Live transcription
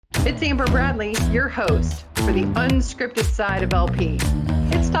It's Amber Bradley, your host for the unscripted side of LP.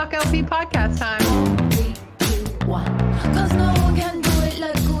 It's Talk LP podcast time. 3, 2, 1. 'Cause no one can do it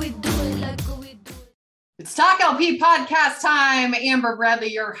like we do it, like we do it. It's Talk LP podcast time. Amber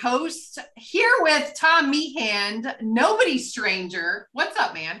Bradley, your host, here with Tom Meehand, nobody stranger. What's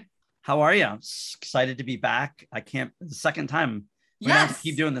up, man? How are you? Excited to be back. The second time. We're gonna have to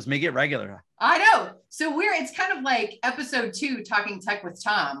keep doing this. Make it regular. I know. So it's kind of like episode 2, Talking Tech with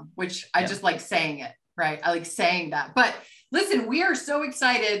Tom, which I just like saying it, right? I like saying that. But listen, we are so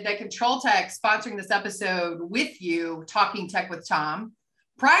excited that Control Tech sponsoring this episode with you, Talking Tech with Tom,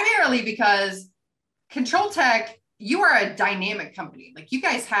 primarily because Control Tech, you are a dynamic company. Like you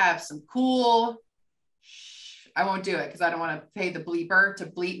guys have some cool, I won't do it because I don't want to pay the bleeper to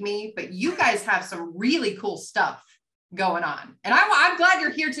bleep me, but you guys have some really cool stuff going on. And I'm glad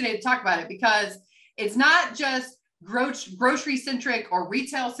you're here today to talk about it because it's not just grocery centric or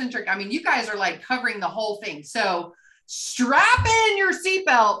retail centric. I mean, you guys are like covering the whole thing. So strap in your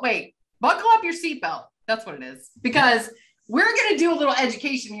seatbelt. Wait, buckle up your seatbelt. That's what it is. Because we're going to do a little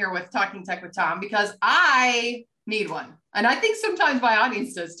education here with Talking Tech with Tom because I need one. And I think sometimes my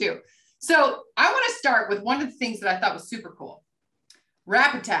audience does too. So I want to start with one of the things that I thought was super cool.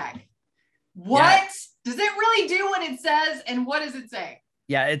 Rapid Tag. What does it really do what it says? And what does it say?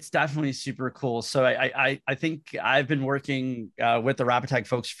 Yeah, it's definitely super cool. So I think I've been working with the Rapid Tag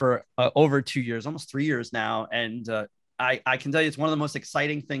folks for over 2 years, almost 3 years now. And I can tell you, it's one of the most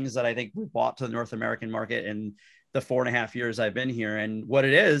exciting things that I think we brought to the North American market in the 4.5 years I've been here. And what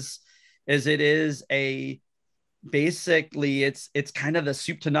it is basically it's kind of the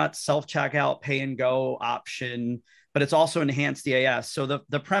soup to nuts self-checkout pay and go option, but it's also enhanced EAS. So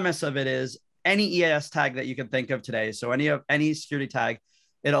the premise of it is any EAS tag that you can think of today. So any security tag,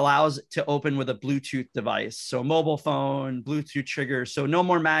 it allows to open with a Bluetooth device. So mobile phone, Bluetooth trigger. So no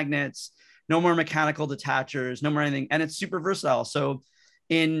more magnets, no more mechanical detachers, no more anything. And it's super versatile. So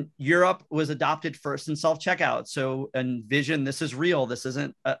in Europe was adopted first in self-checkout. So envision, this is real. This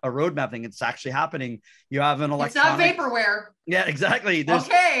isn't a roadmap thing. It's actually happening. You have an electronic. It's not vaporware. Yeah, exactly.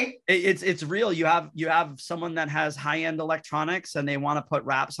 It's real. You have someone that has high-end electronics and they want to put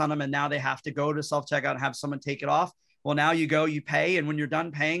wraps on them. And now they have to go to self-checkout and have someone take it off. Well, now you go, you pay. And when you're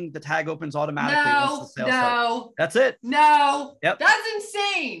done paying, the tag opens automatically. Once the sale starts. That's it. No, yep. That's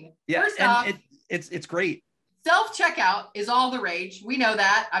insane. Yeah. First off, it's great. Self-checkout is all the rage. We know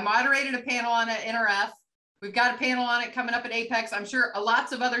that. I moderated a panel on it at NRF. We've got a panel on it coming up at Apex. I'm sure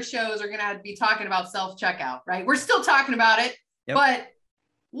lots of other shows are going to be talking about self-checkout, right? We're still talking about it, but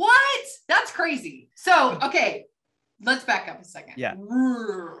what? That's crazy. So, okay, let's back up a second. Yeah.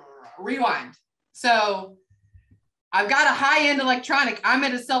 Rewind. So I've got a high-end electronic. I'm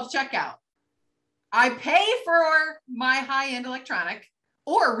at a self-checkout. I pay for my high-end electronic.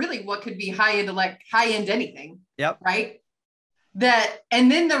 Or really what could be high-end anything. Yep. Right.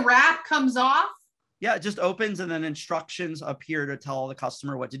 And then the wrap comes off. Yeah. It just opens and then instructions appear to tell the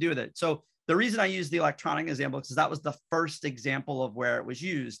customer what to do with it. So the reason I use the electronic example is that was the first example of where it was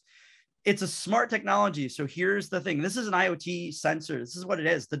used. It's a smart technology. So here's the thing. This is an IoT sensor. This is what it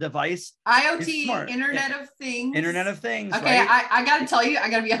is. The device. IoT, Internet of Things. Internet of Things. Okay. Right? I got to tell you,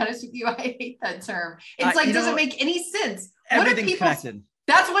 I got to be honest with you. I hate that term. It's like, doesn't make any sense. Everything's connected.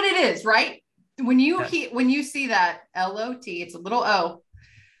 That's what it is, right? When you see that LOT, it's a little O,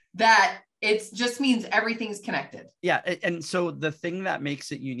 that it just means everything's connected. Yeah. And so the thing that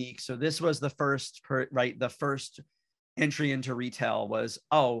makes it unique. So this was the first, the first entry into retail was,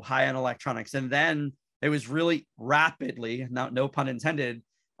 high-end electronics. And then it was really rapidly, no pun intended,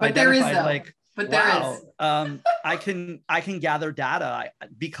 but there is I can gather data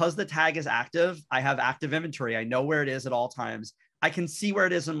because the tag is active. I have active inventory. I know where it is at all times. I can see where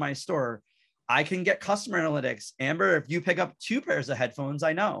it is in my store. I can get customer analytics. Amber, if you pick up 2 pairs of headphones,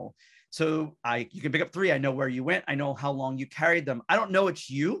 I know. So you can pick up 3. I know where you went. I know how long you carried them. I don't know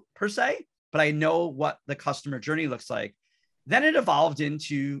it's you per se, but I know what the customer journey looks like. Then it evolved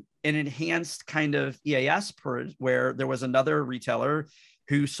into an enhanced kind of EAS where there was another retailer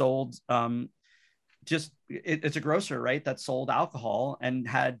who sold it's a grocer, right? That sold alcohol and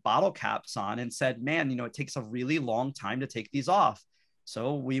had bottle caps on and said, man, it takes a really long time to take these off.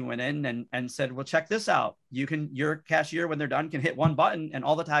 So we went in and said, well, check this out. Your cashier, when they're done, can hit one button and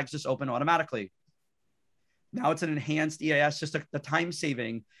all the tags just open automatically. Now it's an enhanced EAS, just the time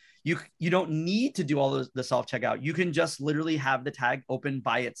saving. You don't need to do all the self-checkout. You can just literally have the tag open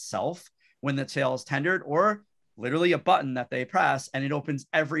by itself when the sale is tendered, or literally a button that they press and it opens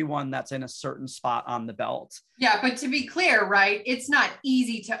everyone that's in a certain spot on the belt. Yeah, but to be clear, right, it's not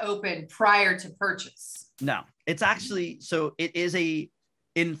easy to open prior to purchase. No, it's actually, so it is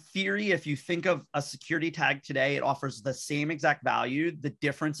in theory, if you think of a security tag today, it offers the same exact value. The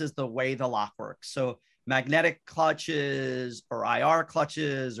difference is the way the lock works. So magnetic clutches or IR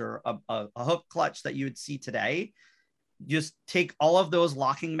clutches or a hook clutch that you would see today, just take all of those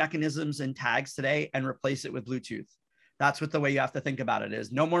locking mechanisms and tags today and replace it with Bluetooth. That's what the way you have to think about it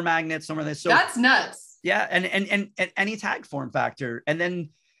is. No more magnets, no more this. So that's nuts. Yeah. And any tag form factor. And then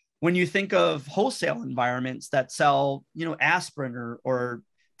when you think of wholesale environments that sell, aspirin or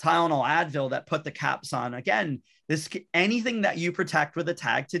Tylenol, Advil that put the caps on, again, anything that you protect with a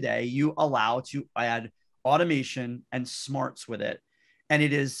tag today, you allow to add automation and smarts with it. And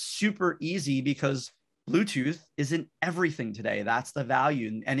it is super easy because Bluetooth isn't everything today. That's the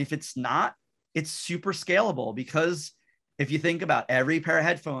value. And if it's not, it's super scalable, because if you think about every pair of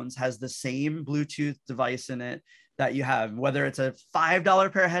headphones has the same Bluetooth device in it that you have, whether it's a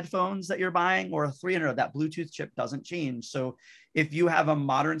 $5 pair of headphones that you're buying or a $300, that Bluetooth chip doesn't change. So if you have a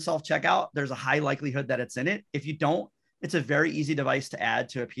modern self-checkout, there's a high likelihood that it's in it. If you don't, it's a very easy device to add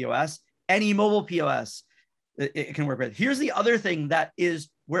to a POS. Any mobile POS, it can work with. Here's the other thing that is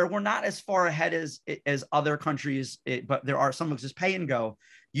where we're not as far ahead as other countries, but there are some of just pay and go.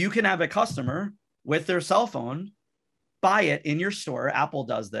 You can have a customer with their cell phone buy it in your store. Apple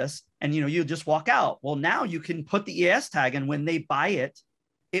does this, and you just walk out. Well, now you can put the EAS tag, and when they buy it,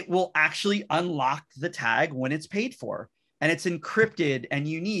 it will actually unlock the tag when it's paid for, and it's encrypted and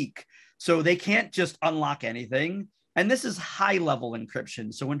unique. So they can't just unlock anything. And this is high level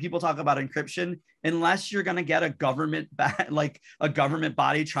encryption. So when people talk about encryption, unless you're going to get a government like a government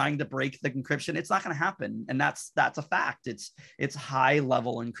body trying to break the encryption, it's not going to happen. And that's a fact. It's high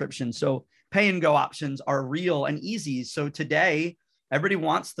level encryption. So pay and go options are real and easy. So today, everybody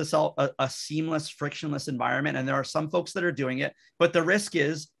wants to sell a seamless, frictionless environment. And there are some folks that are doing it, but the risk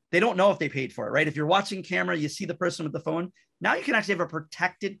is they don't know if they paid for it, right? If you're watching camera, you see the person with the phone. Now you can actually have a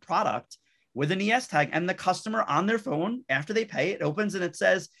protected product with an ES tag, and the customer on their phone, after they pay, it opens and it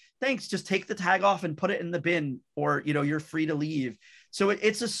says, thanks, just take the tag off and put it in the bin, or, you're free to leave. So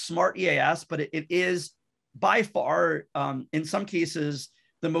it's a smart EAS, but it is by far, in some cases,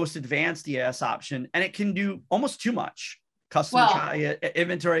 the most advanced EAS option, and it can do almost too much custom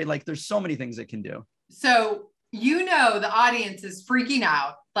inventory. Like there's so many things it can do. So, the audience is freaking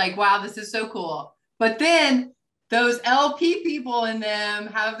out. Like, wow, this is so cool. But then those LP people in them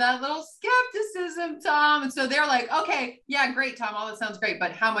have that little skepticism, Tom. And so they're like, okay, yeah, great, Tom. All that sounds great,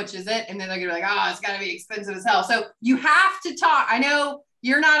 but how much is it? And then they're gonna be like, oh, it's gotta be expensive as hell. So you have to talk. I know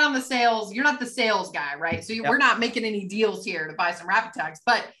you're not on the sales, you're not the sales guy, right? So we're not making any deals here to buy some rapid tags,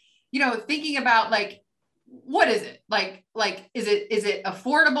 but thinking about like, what is it? Like, is it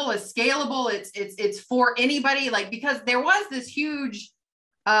affordable? Is scalable? It's for anybody, like, because there was this huge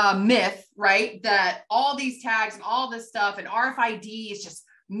myth, right? That all these tags and all this stuff and RFID is just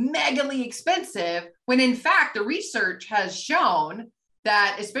megally expensive, when in fact, the research has shown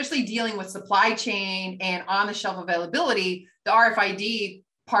that, especially dealing with supply chain and on the shelf availability, the RFID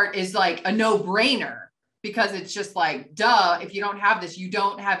part is like a no-brainer, because it's just like, duh, if you don't have this, you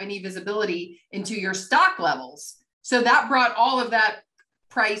don't have any visibility into your stock levels. So that brought all of that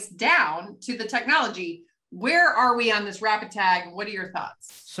price down to the technology. Where are we on this rapid tag? What are your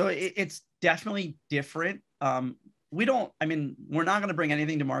thoughts? So it's definitely different. We're not going to bring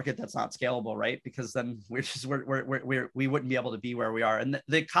anything to market that's not scalable, right? Because then we wouldn't be able to be where we are. And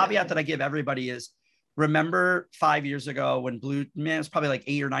the caveat that I give everybody is, remember 5 years ago when it's probably like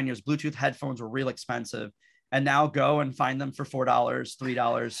 8 or 9 years, Bluetooth headphones were real expensive. And now go and find them for $4,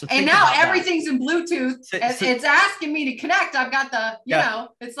 $3. So and now everything's in Bluetooth. It's asking me to connect. I've got the,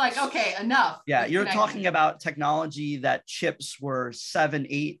 it's like, okay, enough. Yeah. You're talking about technology that chips were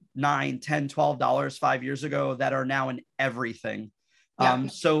 $7, $8, $9, $10, $12 5 years ago that are now in everything. Yeah.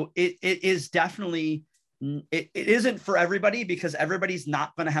 So it is definitely, it isn't for everybody, because everybody's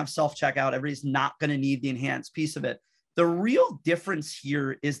not going to have self-checkout. Everybody's not going to need the enhanced piece of it. The real difference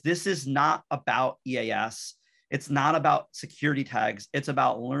here is this is not about EAS. It's not about security tags. It's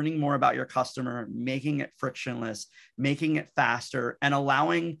about learning more about your customer, making it frictionless, making it faster, and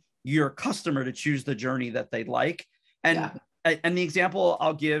allowing your customer to choose the journey that they'd like. And the example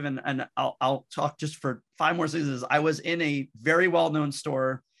I'll give, and I'll talk just for 5 more seconds, is I was in a very well-known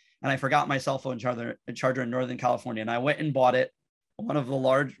store and I forgot my cell phone charger in Northern California. And I went and bought it, one of the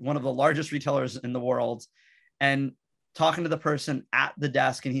largest retailers in the world, and talking to the person at the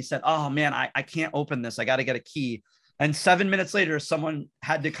desk, and he said, oh man, I can't open this. I got to get a key. And 7 minutes later, someone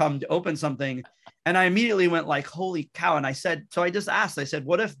had to come to open something. And I immediately went like, holy cow. And I said, I said,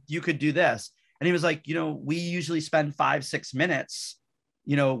 what if you could do this? And he was like, we usually spend 5-6 minutes,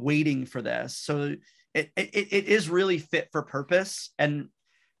 waiting for this. So it is really fit for purpose. And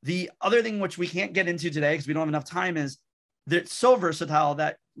The other thing, which we can't get into today because we don't have enough time, is that it's so versatile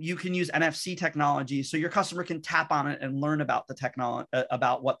that you can use NFC technology. So your customer can tap on it and learn about the technology,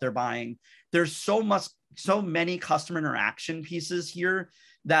 about what they're buying. There's so many customer interaction pieces here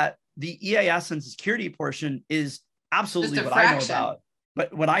that the EAS and security portion is absolutely what I know about.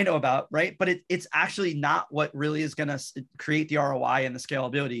 But what I know about, right? But it's actually not what really is going to create the ROI and the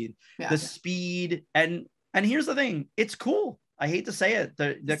scalability, the speed. And here's the thing, it's cool. I hate to say it.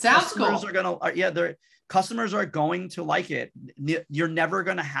 The customers are going to, their customers are going to like it. You're never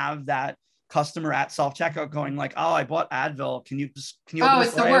going to have that customer at self-checkout going like, oh, I bought Advil. Can you open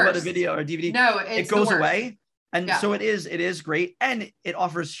this a video or DVD? No, it goes away. And so it is great. And it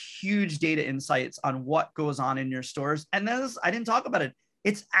offers huge data insights on what goes on in your stores. And I didn't talk about it.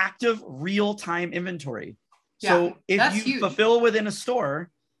 It's active real-time inventory. So if you fulfill within a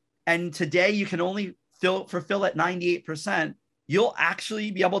store and today you can only fulfill at 98%, you'll actually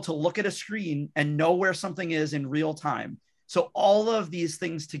be able to look at a screen and know where something is in real time. So all of these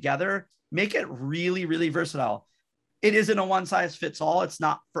things together make it really, really versatile. It isn't a one size fits all. It's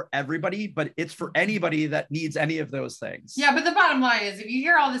not for everybody, but it's for anybody that needs any of those things. Yeah. But the bottom line is if you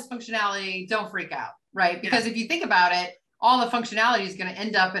hear all this functionality, don't freak out, right? Because if you think about it, all the functionality is going to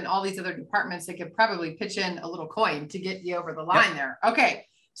end up in all these other departments that could probably pitch in a little coin to get you over the line there. Okay.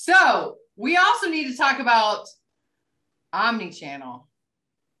 So we also need to talk about omni-channel.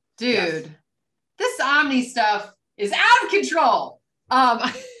 Dude, this omni stuff is out of control.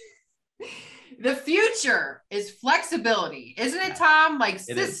 The future is flexibility, isn't it, Tom? Like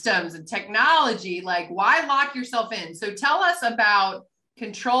systems and technology, like why lock yourself in? So tell us about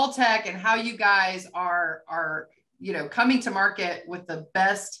Control Tech and how you guys are coming to market with the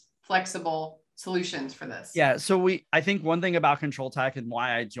best flexible solutions for this. Yeah. So I think one thing about Control Tech and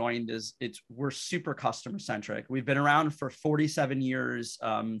why I joined is we're super customer centric. We've been around for 47 years.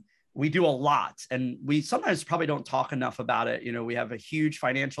 We do a lot, and we sometimes probably don't talk enough about it. We have a huge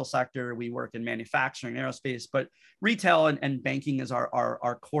financial sector. We work in manufacturing, aerospace, but retail and banking is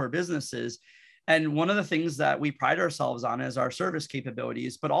our core businesses. And one of the things that we pride ourselves on is our service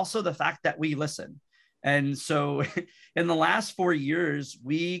capabilities, but also the fact that we listen. And so in the last 4 years,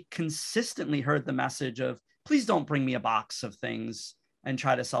 we consistently heard the message of, please don't bring me a box of things and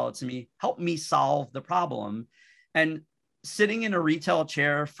try to sell it to me. Help me solve the problem. And sitting in a retail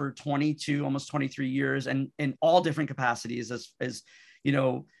chair for 22, almost 23 years and in all different capacities as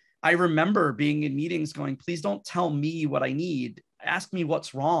I remember being in meetings going, please don't tell me what I need. Ask me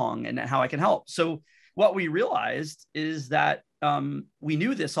what's wrong and how I can help. So what we realized is that we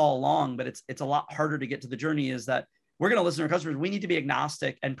knew this all along, but it's a lot harder to get to the journey, is that we're going to listen to our customers. We need to be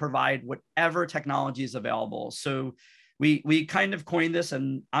agnostic and provide whatever technology is available. So we kind of coined this,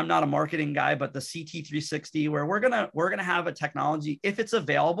 and I'm not a marketing guy, but the CT360, where we're gonna have a technology. If it's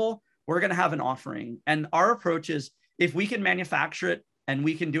available, we're gonna have an offering. And our approach is, if we can manufacture it and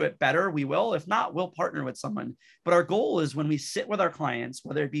we can do it better, we will. If not, we'll partner with someone. But our goal is when we sit with our clients,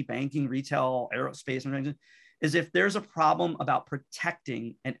 whether it be banking, retail, aerospace, is if there's a problem about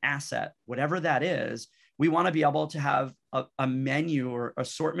protecting an asset, whatever that is, we want to be able to have a menu or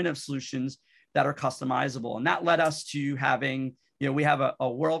assortment of solutions that are customizable. And that led us to having, we have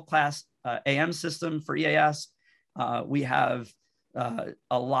a world-class AM system for EAS. We have a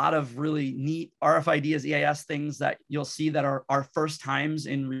lot of really neat RFID as EAS things that you'll see that are our first times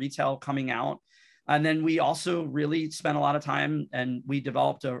in retail coming out. And then we also really spent a lot of time and we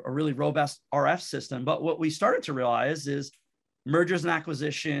developed a really robust RF system. But what we started to realize is mergers and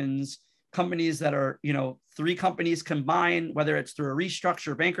acquisitions, companies that are, 3 companies combined, whether it's through a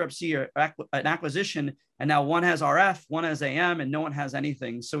restructure, bankruptcy, or an acquisition, and now one has RF, one has AM, and no one has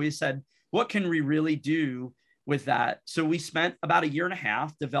anything. So we said, what can we really do with that? So we spent about 1.5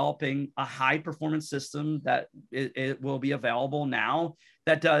 years developing a high performance system that it will be available now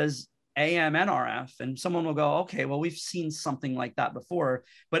that does AM and RF. And someone will go, okay, well, we've seen something like that before.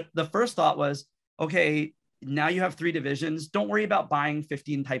 But the first thought was, okay, now you have 3 divisions. Don't worry about buying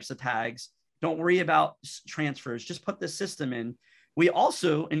 15 types of tags. Don't worry about transfers. Just put the system in. We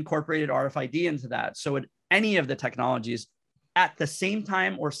also incorporated RFID into that. So any of the technologies at the same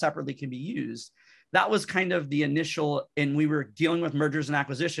time or separately can be used. That was kind of the initial, and we were dealing with mergers and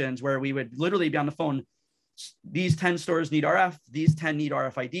acquisitions where we would literally be on the phone. These 10 stores need RF. These 10 need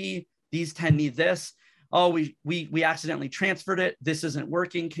RFID. These 10 need this. Oh, we accidentally transferred it. This isn't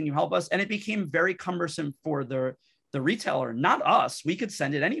working. Can you help us? And it became very cumbersome for the retailer, not us. We could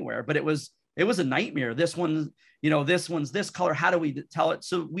send it anywhere, but it was a nightmare. This one, this one's this color. How do we tell it?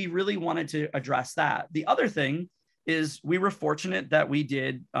 So we really wanted to address that. The other thing is we were fortunate that we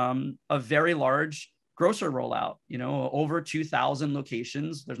did a very large grocer rollout, over 2,000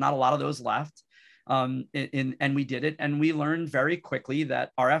 locations. There's not a lot of those left. And we did it, and we learned very quickly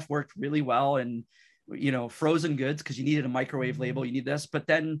that RF worked really well. And, frozen goods, because you needed a microwave label, you need this, but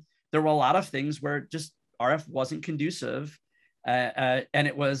then there were a lot of things where just RF wasn't conducive. And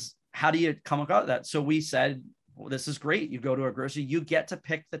it was, how do you come about that? So we said, well, this is great. You go to a grocery, you get to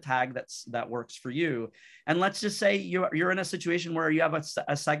pick the tag that works for you. And let's just say you're in a situation where you have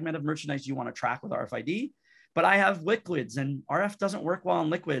a segment of merchandise you want to track with RFID, but I have liquids, and RF doesn't work well on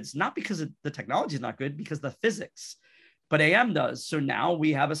liquids, not because the technology is not good, because the physics, but AM does. So now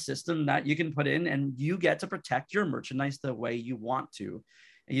we have a system that you can put in, and you get to protect your merchandise the way you want to.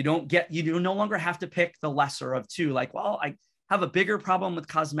 And you no longer have to pick the lesser of two. Like, well, I have a bigger problem with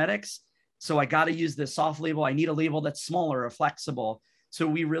cosmetics, so I got to use this soft label. I need a label that's smaller or flexible. So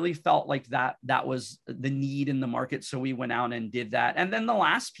we really felt like that was the need in the market. So we went out and did that. And then the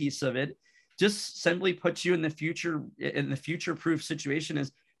last piece of it just simply puts you in the future proof situation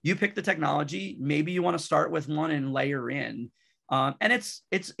is you pick the technology. Maybe you want to start with one and layer in. And it's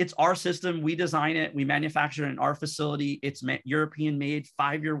our system. We design it. We manufacture it in our facility. It's European made,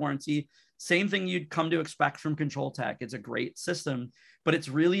 5-year warranty. Same thing you'd come to expect from Control Tech. It's a great system, but it's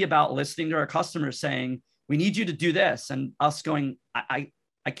really about listening to our customers saying, we need you to do this. And us going, I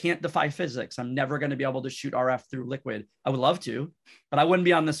can't defy physics. I'm never going to be able to shoot RF through liquid. I would love to, but I wouldn't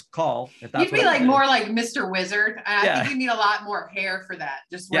be on this call if that's. You'd be like more like Mr. Wizard. I think you need a lot more hair for that,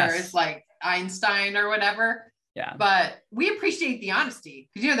 just where it's like Einstein or whatever. Yeah. But we appreciate the honesty,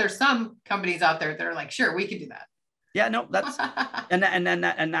 because there's some companies out there that are like, sure, we can do that. Yeah, no, that's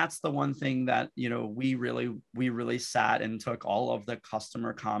and that's the one thing that we really sat and took all of the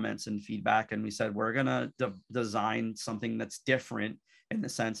customer comments and feedback, and we said we're gonna design something that's different in the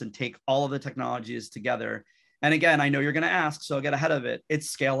sense and take all of the technologies together. And again, I know you're going to ask, so I'll get ahead of it.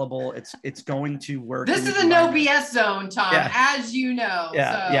 It's scalable. It's going to work. This is a no BS zone, Tom, as you know.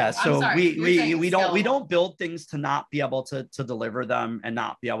 Yeah. So we don't build things to not be able to deliver them and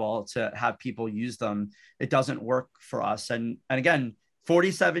not be able to have people use them. It doesn't work for us. And again,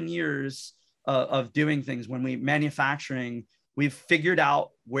 47 years of doing things. When we manufacturing, we've figured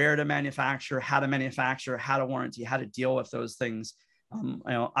out where to manufacture, how to warranty, how to deal with those things.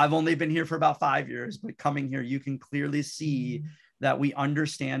 I've only been here for about 5 years, but coming here, you can clearly see that we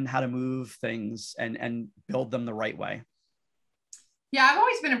understand how to move things and build them the right way. Yeah, I've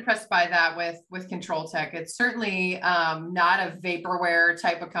always been impressed by that with Control Tech. It's certainly not a vaporware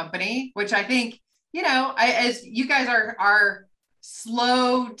type of company, which I think, as you guys are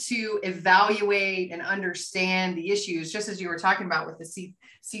slow to evaluate and understand the issues, just as you were talking about with the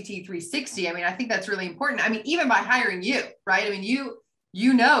CT360. I mean, I think that's really important. I mean, even by hiring you, right? I mean, you've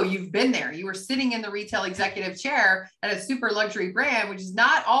been there. You were sitting in the retail executive chair at a super luxury brand, which is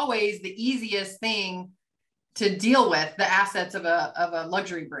not always the easiest thing to deal with, the assets of a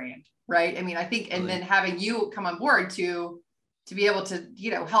luxury brand, right? I mean, I think, and then having you come on board to be able to,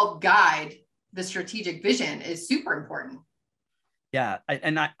 help guide the strategic vision is super important. Yeah.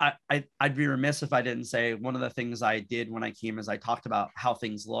 I'd be remiss if I didn't say one of the things I did when I came is I talked about how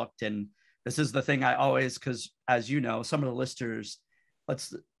things looked. And this is the thing I always, because as you know, some of the listers,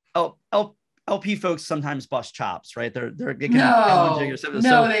 LP folks sometimes bust chops, right? They don't.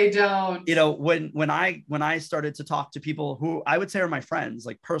 When I started to talk to people who I would say are my friends,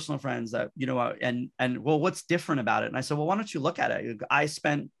 like personal friends that, and well, what's different about it? And I said, well, why don't you look at it? I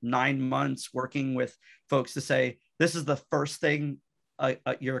spent 9 months working with folks to say, this is the first thing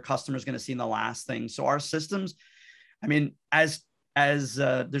your customer is going to see in the last thing. So our systems, I mean, as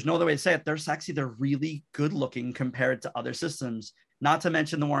there's no other way to say it, they're sexy. They're really good looking compared to other systems, not to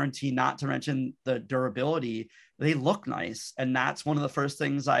mention the warranty, not to mention the durability. They look nice. And that's one of the first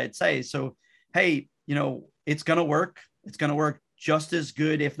things I'd say. So, hey, it's going to work. It's going to work just as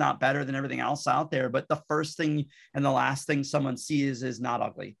good, if not better than everything else out there. But the first thing and the last thing someone sees is not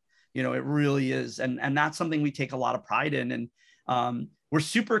ugly. It really is. And that's something we take a lot of pride in. And we're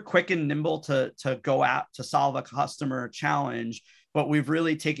super quick and nimble to go out to solve a customer challenge, but we've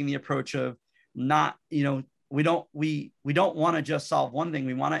really taken the approach of not, we don't want to just solve one thing.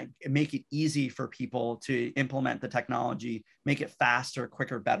 We want to make it easy for people to implement the technology, make it faster,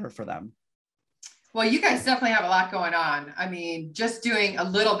 quicker, better for them. Well, you guys definitely have a lot going on. I mean, just doing a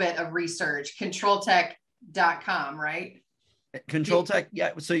little bit of research, controltech.com, right? Control Tech,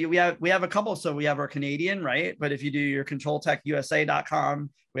 yeah. So we have a couple. So we have our Canadian, right? But if you do your controltechusa.com,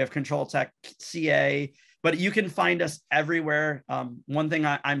 we have Control Tech CA. But you can find us everywhere. One thing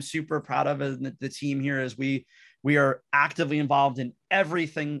I'm super proud of as the team here is we are actively involved in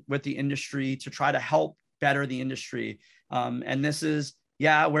everything with the industry to try to help better the industry. And this is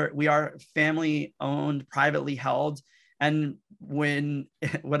yeah, we are family owned, privately held. And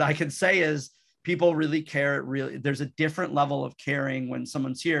what I can say is people really care. Really, there's a different level of caring when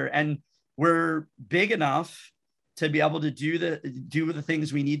someone's here, and we're big enough to be able to do the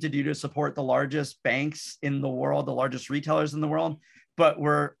things we need to do to support the largest banks in the world, the largest retailers in the world. But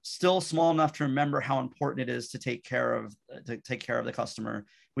we're still small enough to remember how important it is to take care of the customer.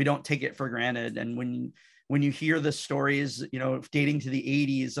 We don't take it for granted. And when you hear the stories, dating to the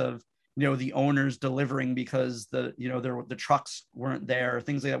 80s of, the owners delivering because the trucks weren't there,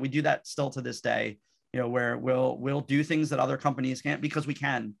 things like that. We do that still to this day, where we'll do things that other companies can't because we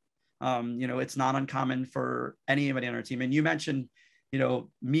can. It's not uncommon for anybody on our team. And you mentioned,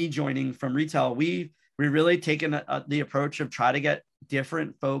 me joining from retail. We really taken the approach of try to get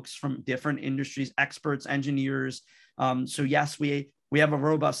different folks from different industries, experts, engineers. So yes, we have a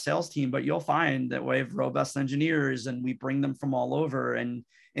robust sales team, but you'll find that we have robust engineers and we bring them from all over. And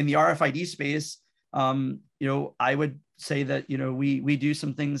in the RFID space, I would say that, we do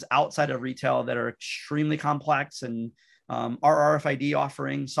some things outside of retail that are extremely complex, and our RFID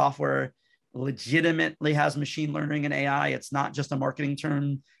offering software legitimately has machine learning and AI. It's not just a marketing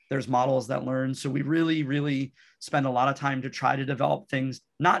term. There's models that learn. So we really, really spend a lot of time to try to develop things,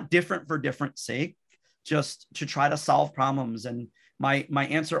 not different for different sake, just to try to solve problems. And my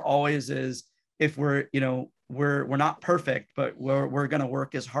answer always is, if we're not perfect, but we're going to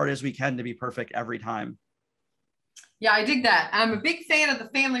work as hard as we can to be perfect every time. Yeah, I dig that. I'm a big fan of the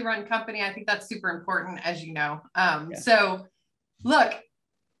family run company. I think that's super important, as you know. So look,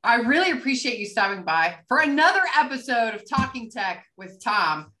 I really appreciate you stopping by for another episode of Talking Tech with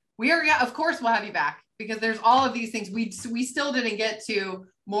Tom. Of course, we'll have you back, because there's all of these things we still didn't get to,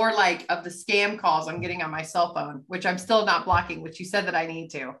 more like of the scam calls I'm getting on my cell phone, which I'm still not blocking, which you said that I need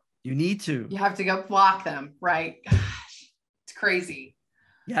to. You need to. You have to go block them, right? Gosh, it's crazy.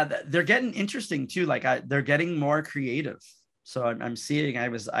 Yeah, they're getting interesting too. Like they're getting more creative. So I'm seeing.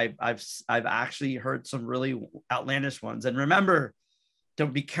 I've actually heard some really outlandish ones. And remember,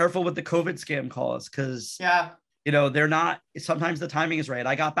 don't be careful with the COVID scam calls, because they're not. Sometimes the timing is right.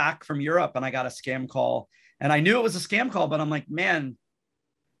 I got back from Europe and I got a scam call, and I knew it was a scam call, but I'm like, man,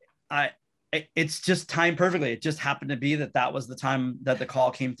 it's just timed perfectly. It just happened to be that was the time that the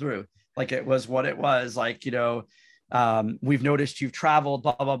call came through. Like it was what it was. Like, we've noticed you've traveled,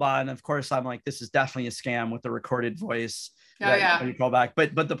 blah, blah, blah. And of course I'm like, this is definitely a scam with the recorded voice. You call back.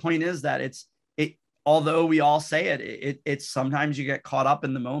 But the point is that although we all say it's sometimes you get caught up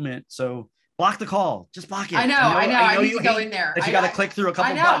in the moment. So block the call, just block it. I know. I need to go in there. You got to click through a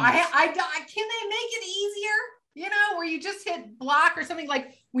couple buttons. Can they make it easier? Where you just hit block or something,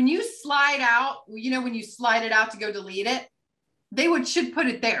 like when you slide out, when you slide it out to go delete it, they should put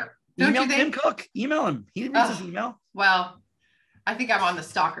it there. Don't you think? Tim Cook, email him. He reads his email. Well, I think I'm on the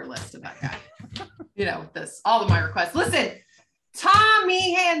stalker list of that guy. All of my requests. Listen, Tom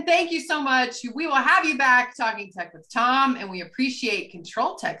Meehan, thank you so much. We will have you back Talking Tech with Tom, and we appreciate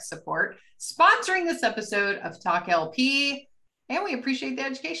Control Tech support sponsoring this episode of Talk LP, and we appreciate the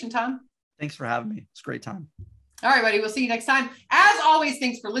education, Tom. Thanks for having me. It's a great time. All right, buddy. We'll see you next time. As always,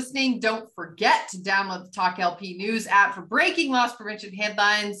 thanks for listening. Don't forget to download the Talk LP News app for breaking loss prevention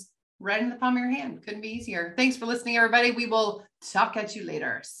headlines right in the palm of your hand. Couldn't be easier. Thanks for listening, everybody. We will talk at you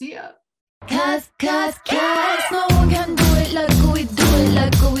later. See ya. Cause no one can do it like we do it,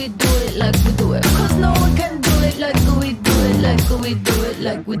 like we do it, like we do it. Cause no one can do it like we do it, like we do it,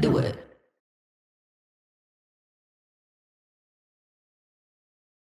 like we do it.